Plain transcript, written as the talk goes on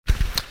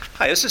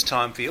Hi, this is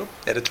Tom Field,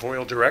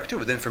 Editorial Director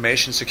with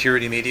Information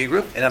Security Media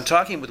Group, and I'm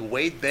talking with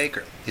Wade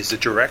Baker. He's the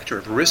Director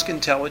of Risk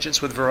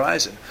Intelligence with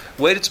Verizon.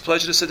 Wade, it's a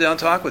pleasure to sit down and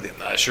talk with you.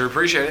 I sure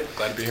appreciate it.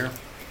 Glad to be here.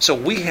 So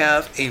we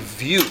have a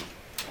view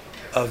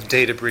of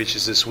data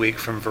breaches this week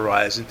from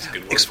Verizon. That's a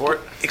good word for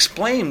it.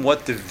 Explain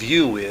what the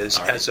view is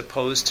as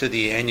opposed to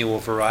the annual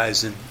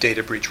Verizon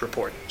data breach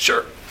report.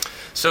 Sure.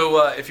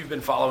 So if you've been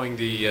following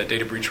the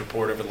data breach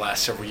report over the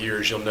last several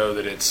years, you'll know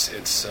that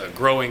it's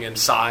growing in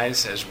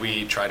size as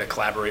we try to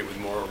collaborate with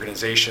more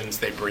organizations.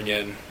 They bring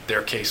in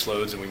their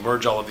caseloads, and we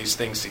merge all of these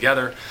things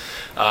together.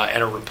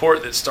 And a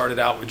report that started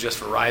out with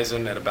just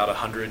Verizon at about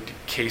 100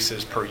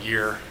 cases per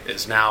year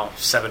is now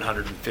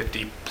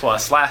 750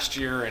 plus last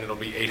year, and it'll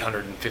be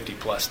 850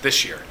 plus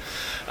this year.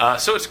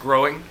 So it's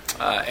growing,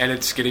 and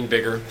it's getting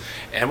bigger.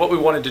 And what we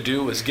wanted to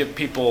do was give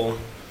people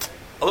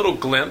a little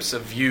glimpse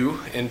of view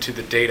into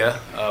the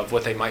data of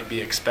what they might be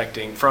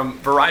expecting from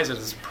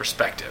Verizon's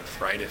perspective,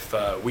 right? If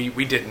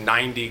we did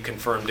 90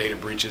 confirmed data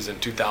breaches in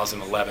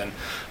 2011,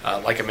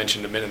 like I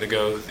mentioned a minute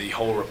ago, the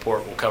whole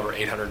report will cover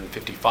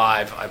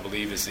 855, I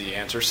believe is the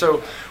answer.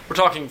 So we're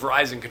talking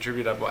Verizon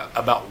contributed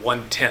about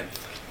 1/10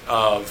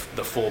 of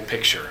the full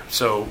picture.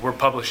 So we're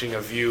publishing a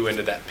view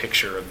into that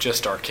picture of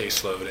just our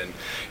caseload.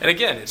 And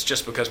again, it's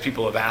just because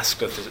people have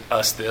asked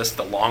us this,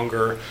 the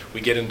longer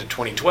we get into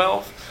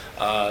 2012,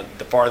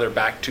 the farther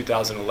back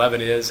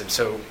 2011 is, and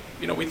so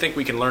we think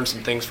we can learn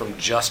some things from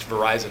just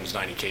Verizon's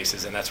 90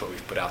 cases, and that's what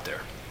we've put out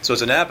there. So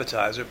it's an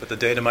appetizer, but the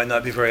data might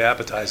not be very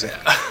appetizing.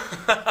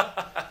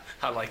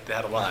 I like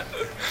that a lot.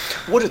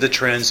 What are the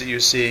trends that you're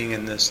seeing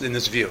in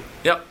this view?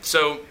 Yep.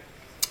 So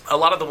a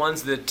lot of the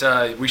ones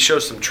that we show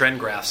some trend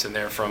graphs in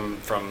there from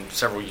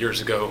several years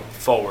ago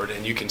forward,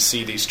 and you can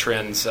see these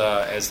trends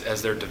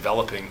as they're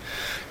developing.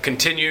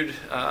 Continued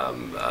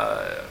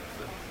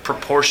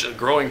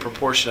growing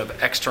proportion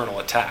of external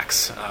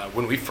attacks.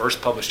 When we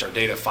first published our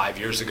data 5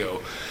 years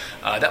ago,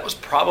 that was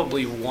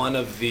probably one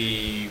of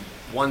the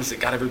ones that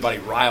got everybody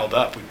riled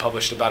up. We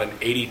published about an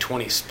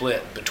 80-20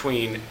 split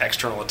between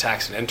external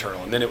attacks and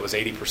internal, and then it was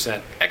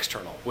 80%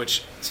 external,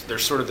 which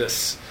there's sort of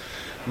this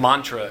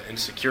mantra in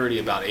security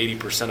about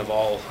 80% of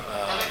all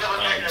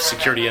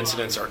security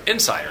incidents are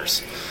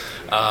insiders.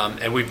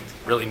 And we've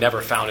really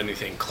never found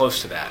anything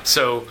close to that.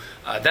 So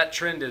that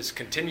trend has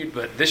continued,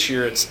 but this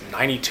year it's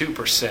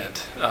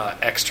 92%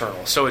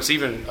 external. So it's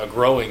even a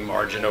growing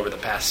margin over the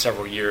past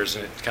several years,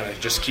 and it kind of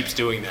just keeps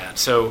doing that.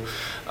 So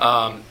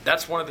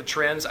that's one of the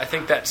trends. I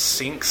think that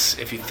syncs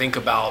if you think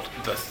about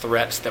the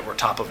threats that were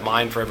top of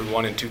mind for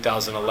everyone in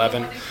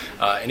 2011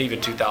 and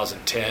even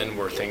 2010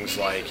 were things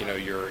like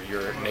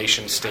your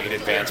nation-state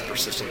advanced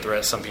persistent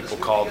threats, some people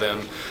call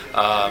them,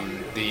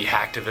 the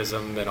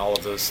hacktivism and all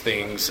of those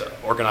things,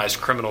 organized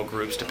criminal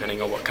groups,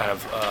 depending on what kind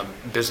of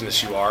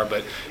business you are,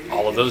 but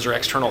all of those are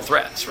external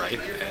threats, right?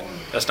 And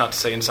that's not to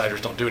say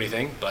insiders don't do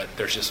anything, but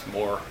there's just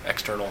more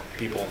external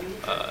people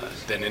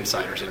than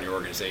insiders in your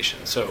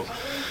organization. So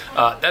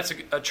that's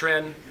a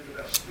trend.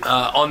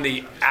 On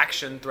the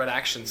threat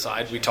action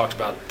side, we talked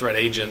about threat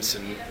agents,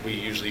 and we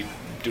usually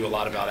do a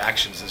lot about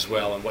actions as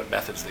well and what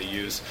methods they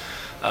use.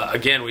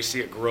 Again, we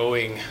see a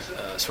growing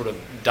sort of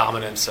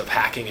dominance of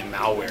hacking and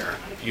malware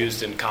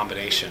used in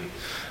combination.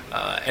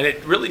 And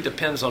it really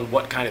depends on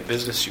what kind of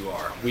business you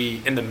are.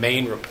 In the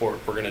main report,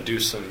 we're going to do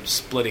some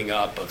splitting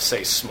up of,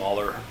 say,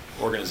 smaller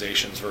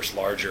organizations versus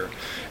larger.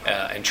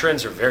 And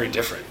trends are very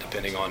different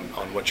depending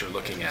on what you're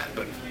looking at.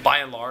 But by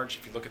and large,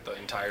 if you look at the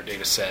entire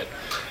data set,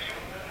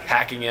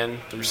 hacking in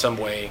through some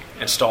way,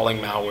 installing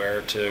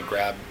malware to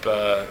grab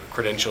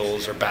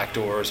credentials or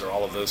backdoors or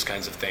all of those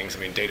kinds of things. I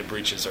mean, data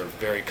breaches are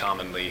very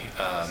commonly,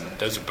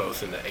 those are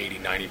both in the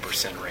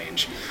 80-90%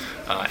 range.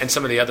 And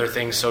some of the other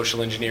things,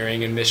 social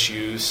engineering and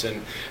misuse,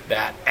 and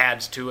that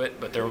adds to it,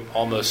 but they're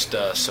almost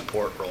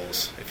support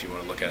roles, if you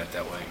want to look at it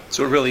that way.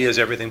 So it really is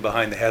everything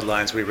behind the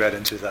headlines we read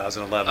in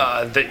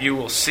 2011. That you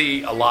will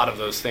see a lot of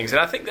those things. And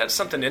I think that's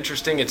something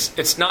interesting.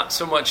 It's not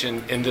so much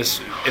in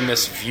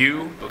this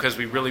view, because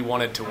we really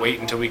wanted to wait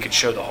until we could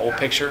show the whole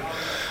picture.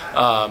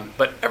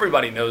 But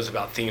everybody knows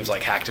about themes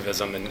like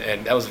hacktivism,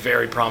 and that was a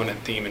very prominent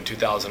theme in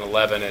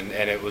 2011,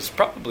 and it was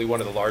probably one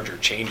of the larger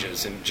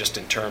changes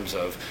in terms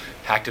of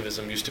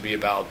hacktivism used to be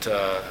about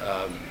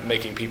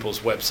making people's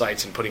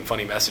websites and putting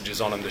funny messages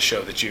on them to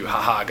show that you,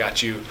 haha,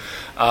 got you.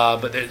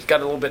 But it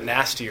got a little bit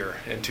nastier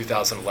in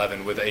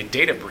 2011 with a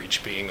data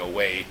breach being a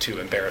way to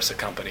embarrass a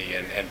company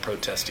and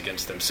protest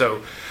against them.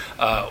 So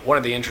one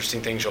of the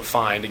interesting things you'll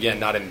find, again,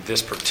 not in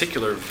this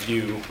particular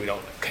view, we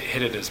don't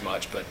hit it as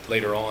much, but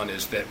later on,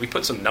 is that we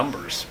put some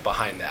numbers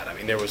behind that. I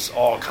mean, there was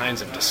all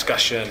kinds of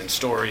discussion and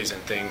stories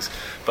and things,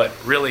 but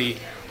really,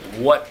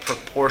 what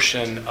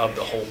proportion of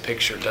the whole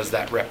picture does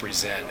that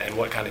represent, and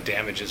what kind of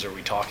damages are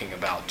we talking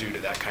about due to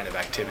that kind of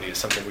activity is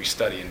something we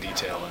study in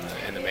detail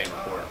in the main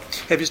report.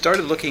 Have you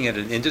started looking at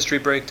an industry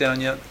breakdown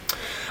yet?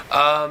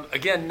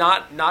 Again,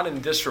 not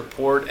in this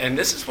report, and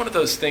this is one of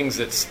those things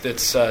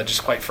that's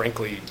just quite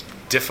frankly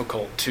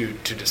difficult to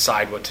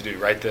decide what to do,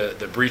 right?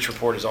 The breach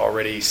report is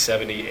already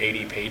 70,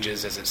 80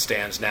 pages as it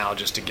stands now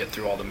just to get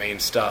through all the main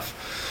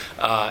stuff.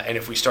 And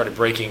if we started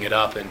breaking it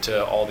up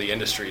into all the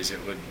industries,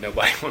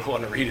 nobody would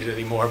want to read it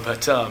anymore.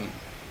 But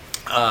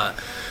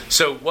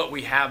so what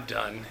we have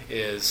done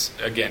is,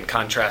 again,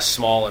 contrast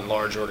small and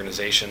large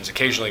organizations.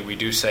 Occasionally we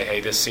do say,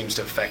 hey, this seems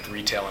to affect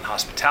retail and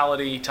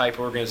hospitality type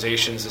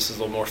organizations. This is a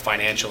little more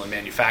financial and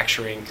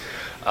manufacturing.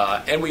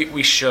 And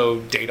we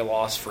show data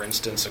loss, for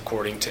instance,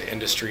 according to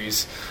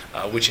industries,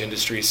 which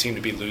industries seem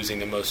to be losing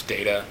the most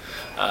data.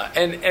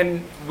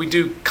 And we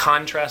do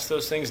contrast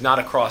those things, not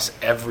across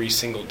every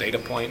single data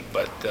point,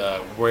 but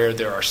where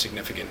there are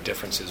significant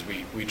differences,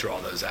 we draw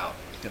those out.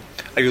 Yep.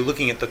 Are you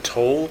looking at the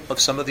toll of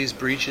some of these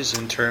breaches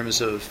in terms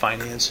of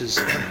finances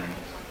and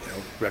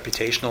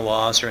reputational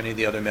loss or any of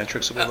the other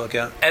metrics that we look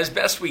at? As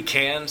best we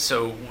can.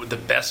 So the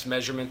best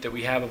measurement that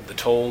we have of the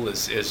toll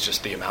is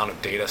just the amount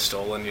of data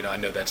stolen. I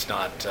know that's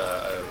not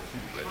the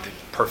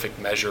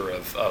perfect measure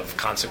of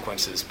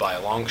consequences by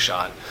a long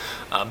shot,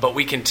 but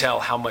we can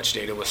tell how much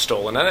data was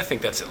stolen, and I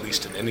think that's at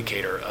least an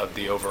indicator of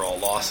the overall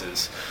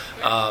losses.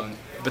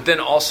 But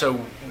then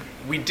also,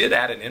 we did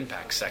add an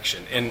impact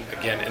section, in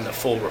the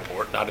full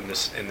report, not in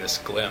this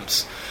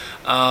glimpse.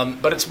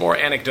 But it's more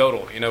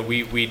anecdotal.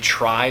 We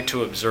try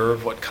to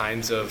observe what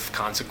kinds of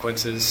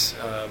consequences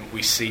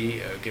we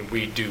see. Again,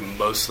 we do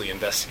mostly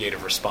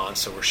investigative response,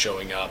 so we're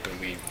showing up and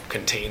we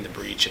contain the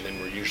breach, and then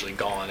we're usually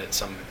gone at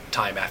some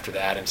time after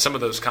that. And some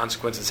of those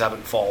consequences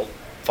haven't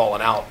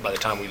fallen out by the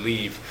time we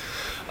leave.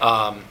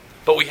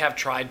 But we have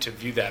tried to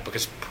view that,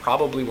 because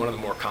probably one of the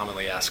more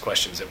commonly asked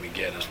questions that we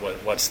get is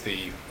what's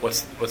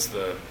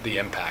the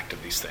impact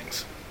of these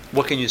things.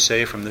 What can you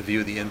say from the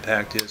view the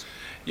impact is?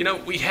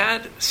 We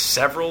had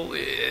several.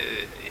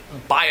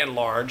 By and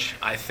large,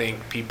 I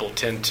think people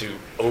tend to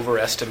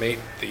overestimate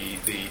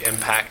the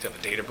impact of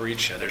a data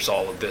breach. There's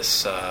all of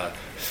this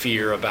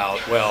fear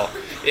about, well,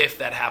 if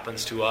that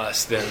happens to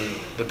us, then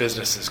the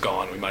business is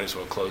gone. We might as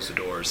well close the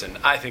doors. And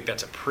I think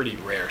that's a pretty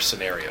rare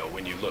scenario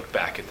when you look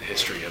back at the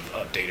history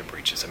of data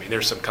breaches. I mean,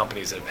 there's some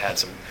companies that have had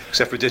some...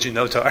 Except for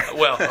DigiNotar.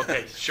 Well,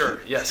 okay,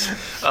 sure, yes.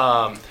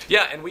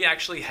 And we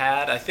actually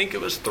had, I think it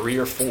was 3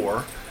 or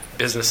 4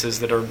 businesses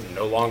that are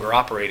no longer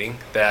operating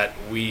that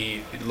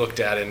we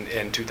looked at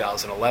in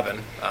 2011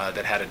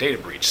 that had a data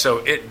breach. So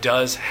it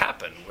does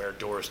happen where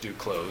doors do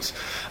close.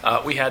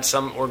 We had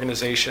some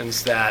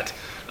organizations that,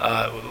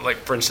 like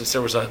for instance,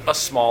 there was a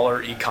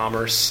smaller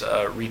e-commerce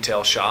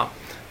retail shop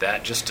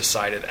that just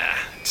decided,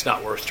 it's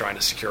not worth trying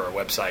to secure our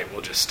website.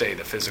 We'll just stay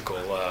the physical.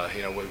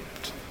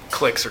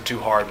 Clicks are too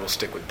hard. We'll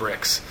stick with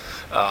bricks.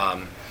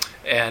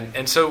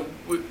 And so.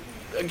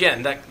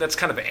 Again, that's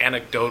kind of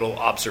anecdotal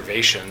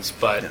observations,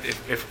 but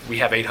if we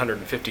have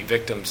 850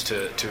 victims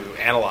to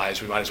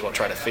analyze, we might as well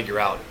try to figure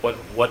out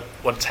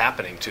what's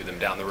happening to them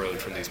down the road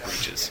from these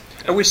breaches.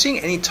 Are we seeing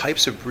any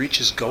types of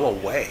breaches go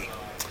away?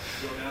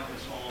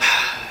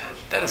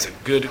 That is a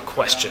good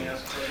question.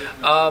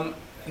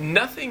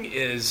 Nothing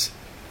is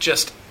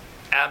just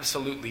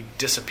absolutely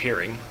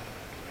disappearing.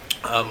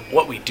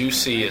 What we do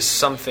see is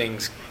some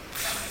things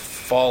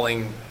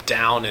falling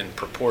down in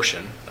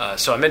proportion.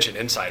 So I mentioned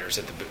insiders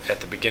at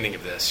the beginning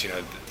of this.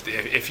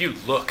 If you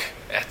look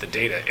at the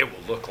data, it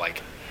will look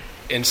like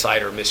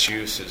insider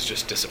misuse is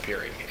just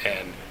disappearing,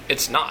 and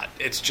it's not.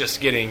 It's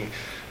just getting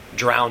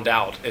drowned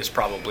out is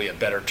probably a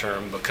better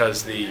term,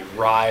 because the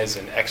rise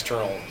in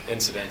external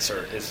incidents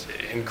is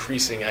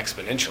increasing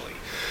exponentially.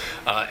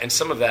 And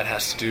some of that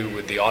has to do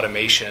with the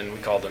automation. We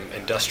call them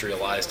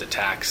industrialized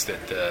attacks,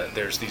 that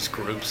there's these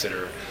groups that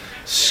are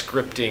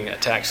scripting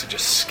attacks to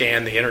just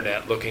scan the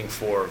internet looking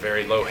for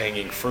very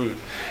low-hanging fruit.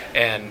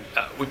 And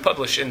we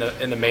publish in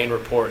the main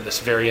report this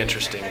very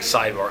interesting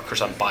sidebar. Of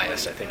course, I'm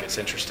biased. I think it's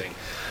interesting.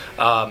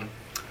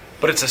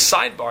 But it's a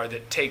sidebar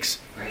that takes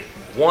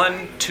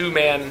one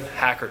 2-man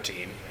hacker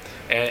team,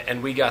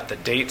 and we got the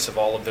dates of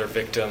all of their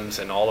victims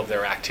and all of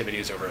their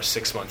activities over a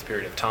 6-month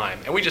period of time.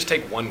 And we just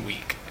take 1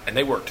 week, and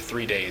they worked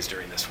 3 days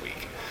during this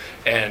week.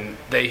 And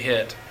they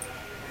hit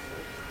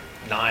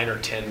 9 or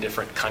 10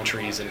 different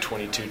countries and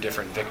 22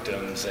 different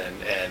victims, and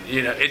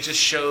it just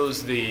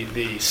shows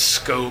the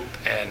scope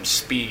and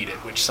speed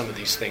at which some of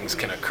these things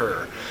can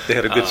occur. They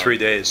had a good 3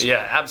 days.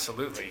 Yeah,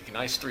 absolutely.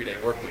 Nice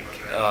 3-day work week.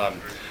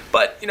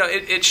 But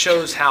it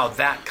shows how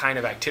that kind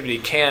of activity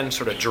can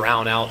sort of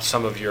drown out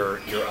some of your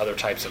other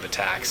types of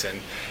attacks.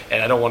 And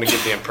I don't want to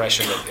give the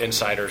impression that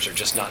insiders are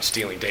just not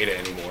stealing data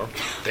anymore.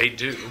 They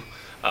do.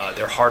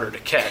 They're harder to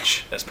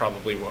catch. That's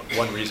probably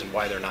one reason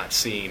why they're not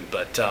seen.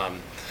 But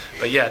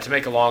yeah, to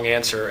make a long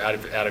answer out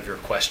of your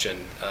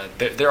question,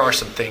 there are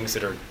some things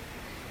that are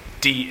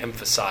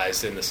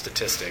de-emphasized in the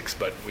statistics,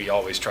 but we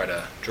always try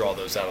to draw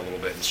those out a little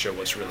bit and show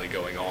what's really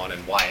going on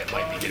and why it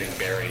might be getting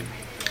buried.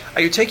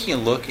 Are you taking a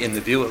look, in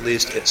the View at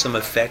least, at some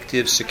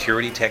effective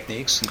security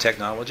techniques and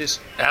technologies?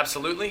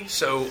 Absolutely.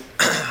 So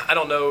I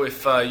don't know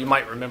if you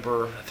might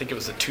remember, I think it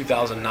was in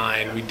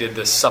 2009, we did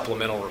this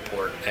supplemental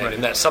report. And Right.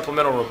 in that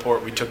supplemental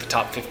report, we took the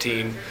top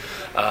 15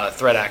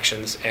 threat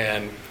actions,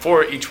 and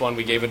for each one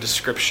we gave a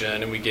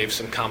description, and we gave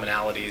some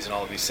commonalities and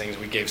all of these things.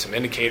 We gave some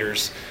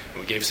indicators,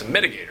 and we gave some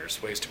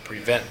mitigators, ways to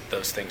prevent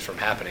those things from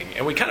happening.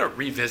 And we kind of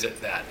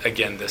revisit that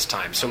again this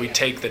time. So we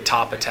take the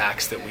top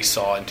attacks that we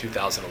saw in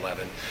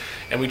 2011,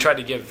 and we tried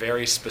to give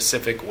very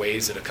specific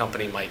ways that a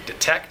company might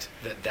detect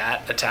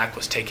that attack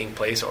was taking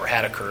place or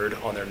had occurred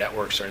on their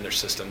networks or in their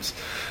systems,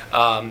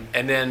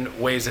 and then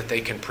ways that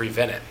they can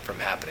prevent it from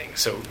happening.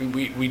 So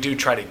we do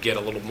try to get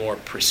a little more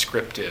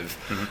prescriptive,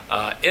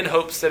 in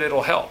hopes that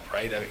it'll help,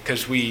 right?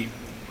 Because a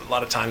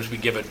lot of times we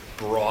give a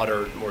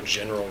broader, more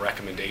general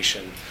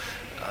recommendation,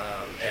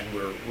 and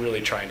we're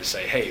really trying to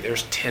say, hey,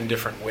 there's 10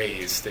 different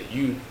ways that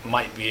you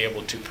might be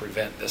able to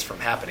prevent this from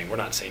happening. We're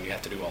not saying you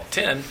have to do all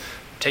 10.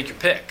 Take your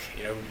pick.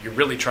 You're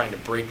really trying to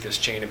break this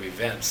chain of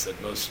events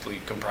that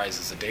mostly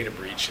comprises a data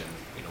breach, and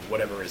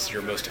whatever is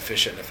your most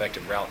efficient and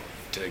effective route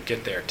to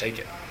get there, take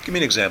it. Give me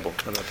an example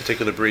of a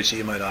particular breach that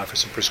you might offer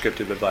some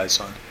prescriptive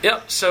advice on. Yeah,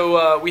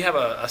 so we have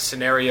a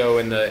scenario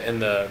in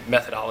the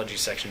methodology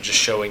section just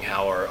showing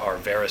how our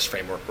Verus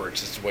framework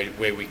works. It's the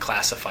way we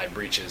classify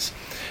breaches.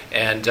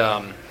 And,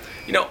 on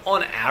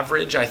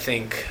average, I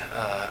think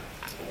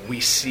we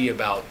see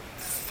about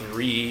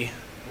 3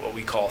 what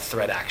we call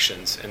threat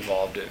actions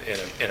involved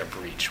in a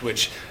breach,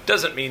 which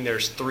doesn't mean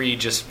there's 3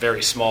 just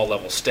very small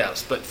level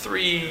steps, but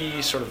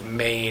 3 sort of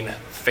main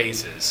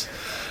phases.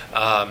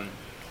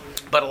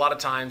 But a lot of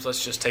times,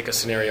 let's just take a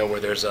scenario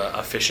where there's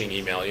a phishing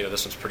email.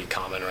 This one's pretty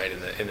common, right,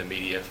 in the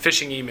media.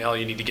 Phishing email,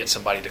 you need to get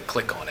somebody to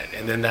click on it,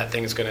 and then that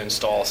thing's going to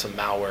install some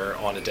malware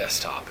on a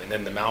desktop, and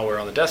then the malware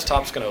on the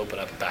desktop is going to open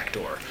up a back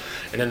door,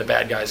 and then the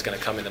bad guy is going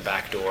to come in the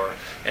back door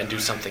and do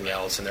something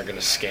else, and they're going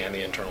to scan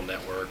the internal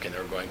network, and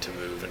they're going to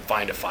move and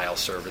find a file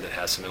server that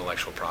has some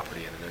intellectual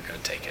property, and then they're going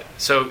to take it.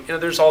 So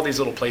there's all these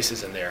little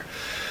places in there.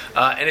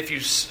 And if you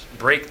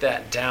break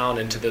that down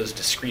into those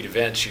discrete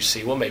events, you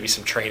see, well, maybe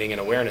some training and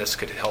awareness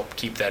could help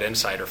keep that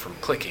insider from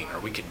clicking,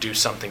 or we could do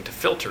something to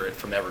filter it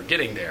from ever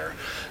getting there.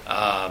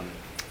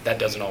 That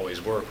doesn't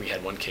always work. We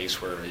had one case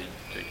where a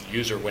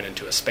user went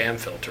into a spam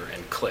filter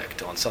and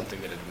clicked on something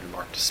that had been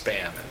marked as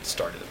spam and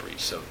started the breach.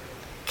 So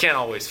can't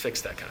always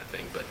fix that kind of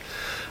thing. But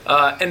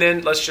and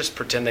then let's just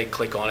pretend they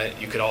click on it.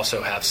 You could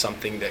also have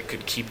something that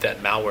could keep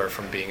that malware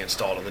from being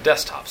installed on the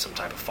desktop, some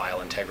type of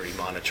file integrity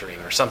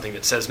monitoring or something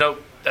that says,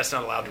 nope, that's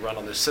not allowed to run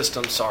on this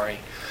system, sorry.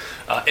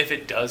 If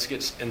it does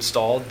get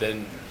installed,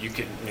 then you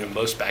can,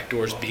 most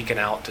backdoors beacon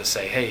out to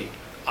say, hey,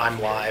 I'm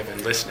live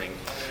and listening.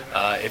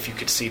 If you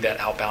could see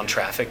that outbound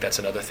traffic, that's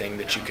another thing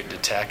that you could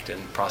detect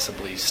and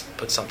possibly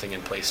put something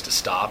in place to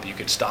stop. You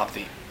could stop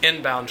the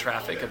inbound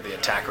traffic of the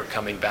attacker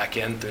coming back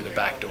in through the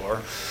back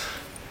door.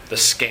 The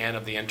scan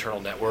of the internal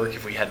network,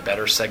 if we had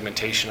better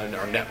segmentation in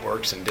our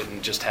networks and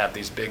didn't just have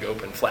these big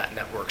open flat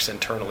networks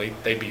internally,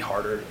 they'd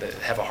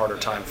have a harder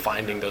time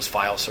finding those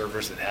file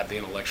servers that have the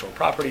intellectual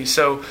property.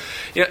 So,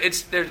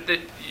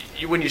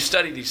 when you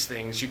study these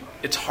things,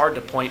 it's hard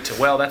to point to,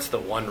 well, that's the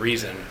one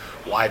reason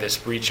why this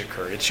breach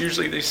occurred. It's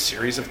usually these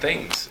series of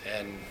things,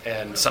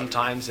 and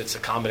sometimes it's a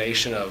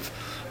combination of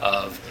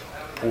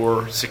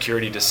poor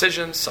security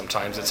decisions.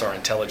 Sometimes it's our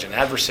intelligent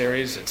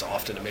adversaries. It's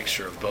often a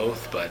mixture of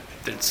both, but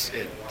it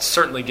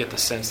certainly get the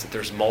sense that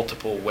there's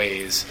multiple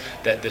ways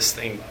that this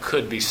thing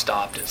could be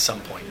stopped at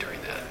some point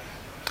during that.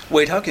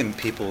 Wade, how can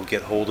people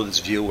get hold of this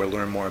view or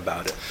learn more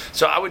about it?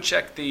 So I would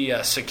check the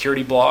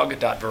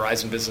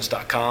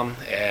securityblog.verizonbusiness.com,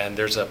 and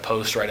there's a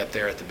post right up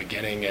there at the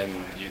beginning,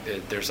 and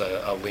there's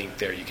a link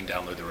there. You can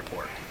download the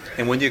report.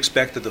 And when do you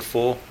expect that the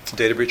full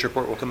data breach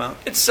report will come out?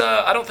 It's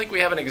I don't think we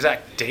have an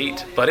exact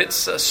date, but it's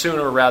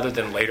sooner rather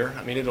than later.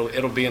 I mean,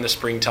 it'll be in the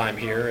springtime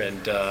here,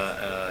 and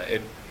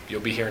you'll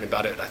be hearing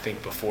about it, I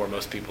think, before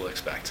most people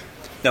expect.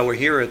 Now, we're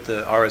here at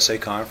the RSA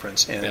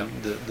conference, and Yeah.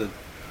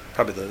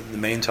 probably the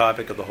main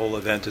topic of the whole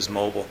event is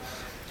mobile.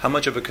 How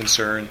much of a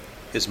concern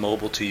is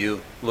mobile to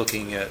you,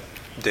 looking at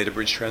data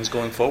breach trends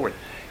going forward?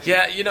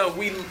 Yeah,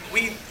 we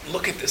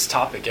look at this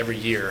topic every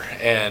year,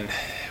 and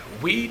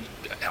we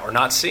are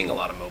not seeing a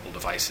lot of mobile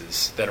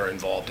devices that are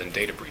involved in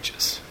data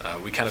breaches.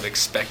 We kind of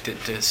expect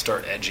it to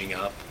start edging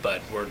up,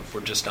 but we're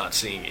just not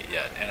seeing it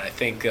yet. And I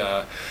think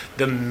the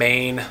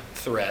main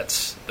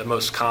threats, the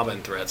most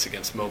common threats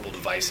against mobile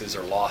devices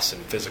are loss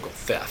and physical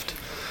theft.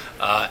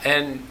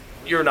 And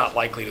you're not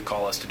likely to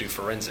call us to do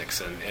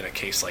forensics in a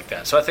case like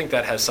that. So I think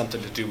that has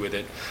something to do with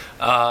it.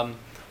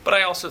 But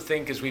I also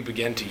think as we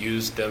begin to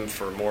use them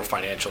for more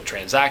financial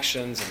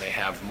transactions and they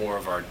have more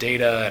of our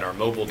data and our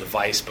mobile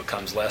device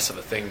becomes less of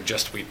a thing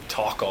just we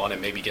talk on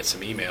and maybe get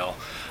some email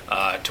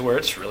to where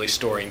it's really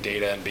storing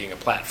data and being a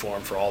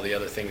platform for all the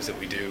other things that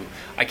we do,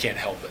 I can't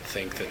help but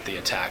think that the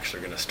attacks are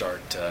going to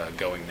start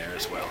going there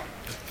as well.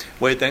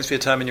 Wade, thanks for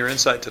your time and your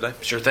insight today.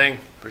 Sure thing.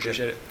 Appreciate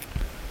it.